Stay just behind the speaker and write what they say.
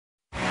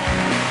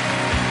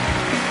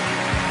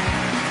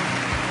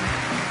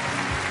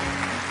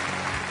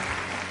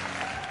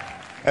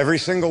Every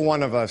single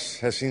one of us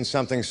has seen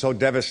something so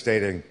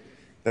devastating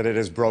that it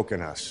has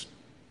broken us.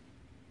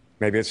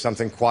 Maybe it's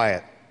something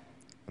quiet,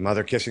 a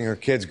mother kissing her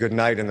kids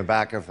goodnight in the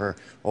back of her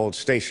old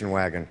station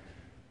wagon,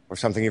 or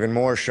something even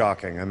more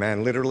shocking, a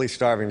man literally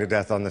starving to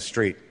death on the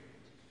street.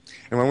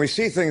 And when we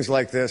see things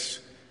like this,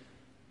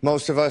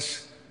 most of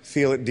us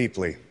feel it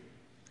deeply.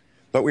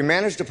 But we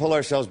manage to pull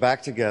ourselves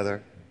back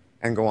together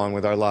and go on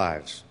with our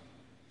lives.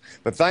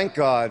 But thank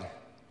God,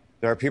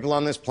 there are people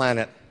on this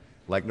planet,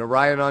 like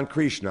Narayanan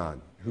Krishnan,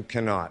 who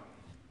cannot.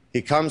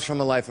 He comes from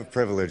a life of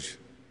privilege,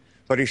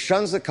 but he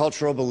shuns the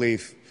cultural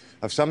belief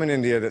of some in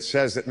India that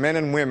says that men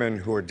and women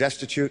who are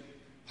destitute,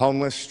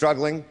 homeless,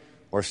 struggling,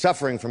 or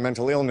suffering from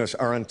mental illness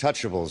are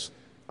untouchables,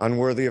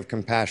 unworthy of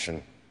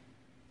compassion.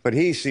 But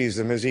he sees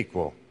them as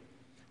equal.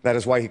 That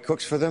is why he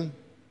cooks for them,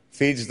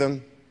 feeds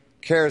them,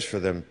 cares for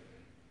them,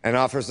 and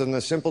offers them the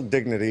simple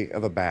dignity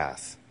of a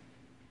bath.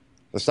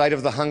 The sight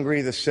of the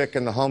hungry, the sick,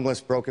 and the homeless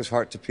broke his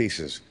heart to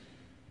pieces.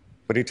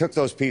 But he took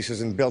those pieces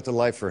and built a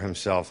life for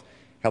himself,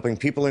 helping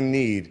people in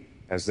need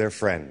as their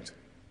friend.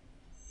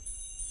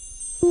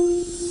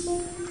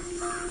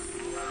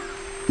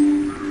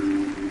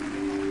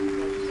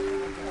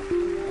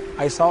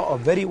 I saw a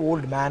very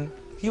old man.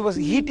 He was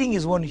eating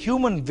his own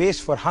human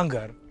waste for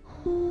hunger.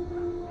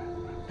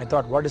 I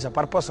thought, what is the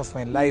purpose of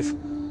my life?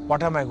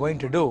 What am I going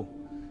to do?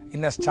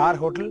 In a star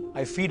hotel,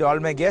 I feed all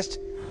my guests,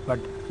 but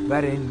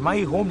where in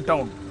my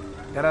hometown,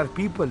 there are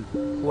people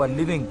who are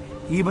living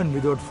even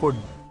without food.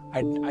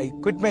 I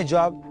quit my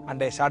job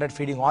and I started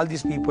feeding all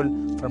these people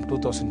from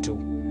 2002.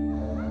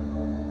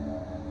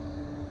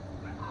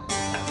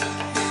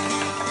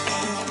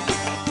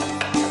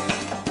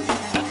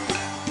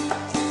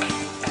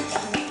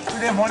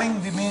 Today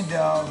morning we made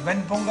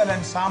ven pongal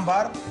and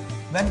sambar.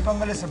 Ven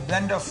pongal is a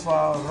blend of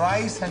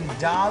rice and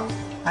dal,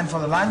 and for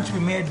the lunch we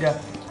made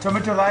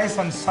tomato rice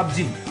and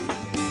sabji.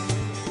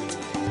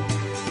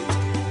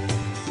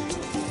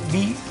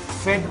 We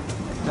fed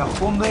the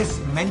homeless,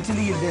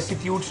 mentally ill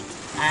destitutes,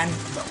 and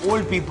the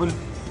old people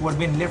who had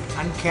been left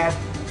uncared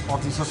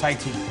of the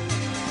society.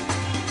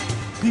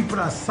 People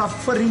are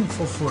suffering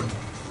for food.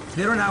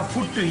 They don't have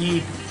food to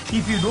eat.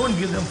 If you don't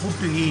give them food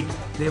to eat,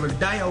 they will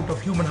die out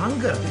of human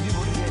hunger.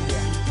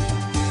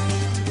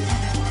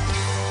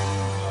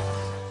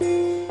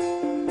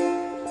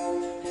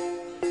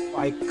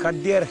 I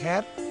cut their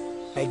hair,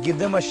 I give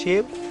them a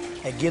shave,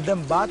 I give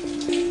them bath.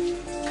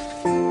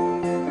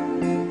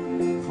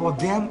 For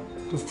them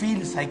to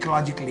feel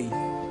psychologically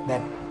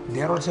that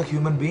they are also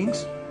human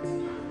beings,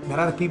 there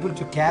are people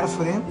to care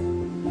for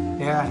them,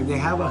 they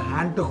have a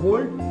hand to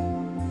hold,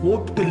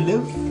 hope to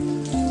live.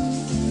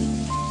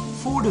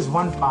 Food is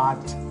one part,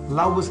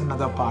 love is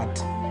another part.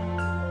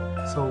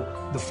 So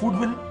the food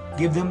will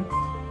give them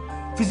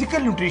physical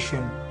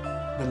nutrition,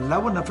 the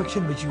love and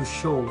affection which you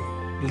show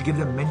will give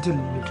them mental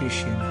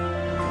nutrition.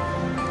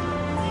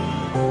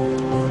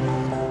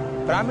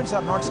 Brahmins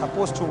are not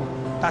supposed to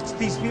touch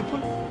these people,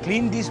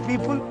 clean these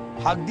people,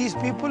 hug these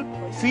people,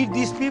 feed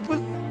these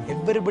people.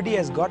 Everybody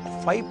has got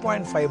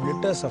 5.5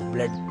 liters of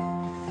blood.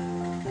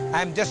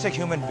 I am just a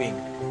human being.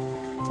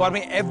 For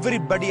me,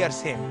 everybody are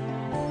same.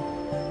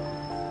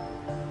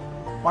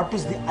 What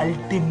is the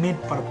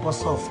ultimate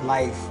purpose of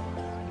life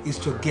is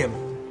to give.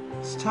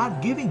 Start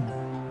giving.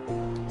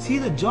 See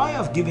the joy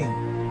of giving.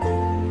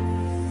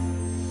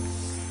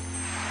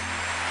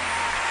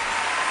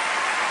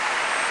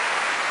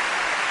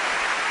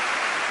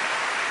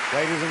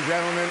 Ladies and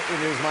gentlemen,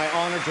 it is my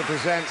honor to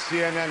present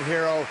CNN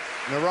hero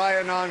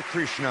Narayanan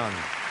Krishnan.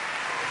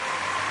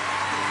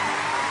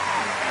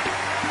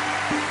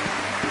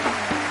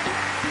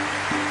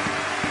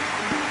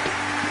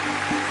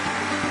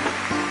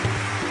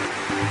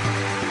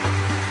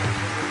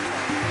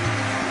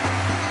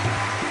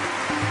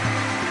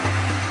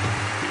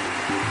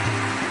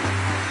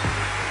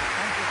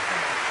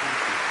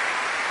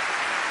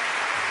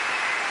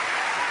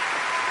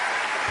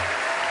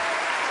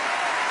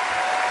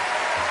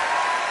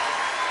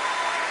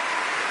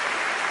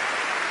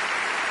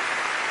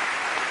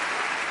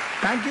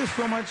 Thank you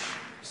so much,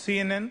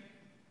 CNN,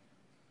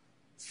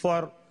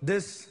 for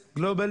this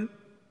global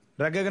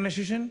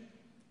recognition.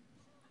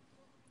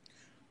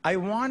 I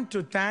want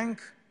to thank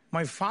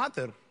my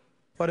father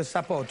for his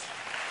support.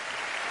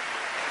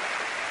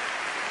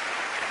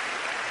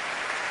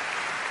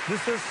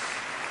 This is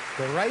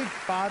the right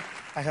path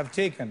I have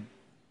taken.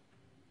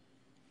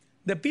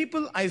 The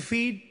people I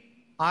feed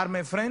are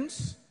my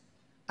friends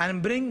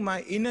and bring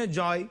my inner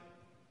joy.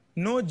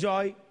 No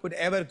joy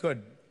ever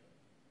could.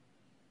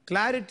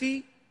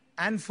 Clarity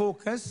and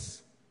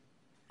focus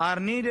are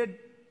needed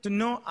to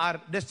know our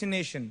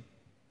destination.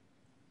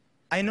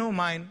 I know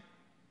mine.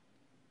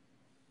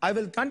 I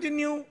will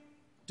continue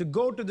to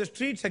go to the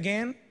streets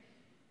again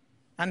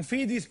and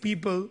feed these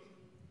people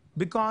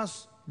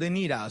because they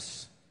need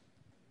us.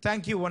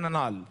 Thank you, one and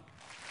all.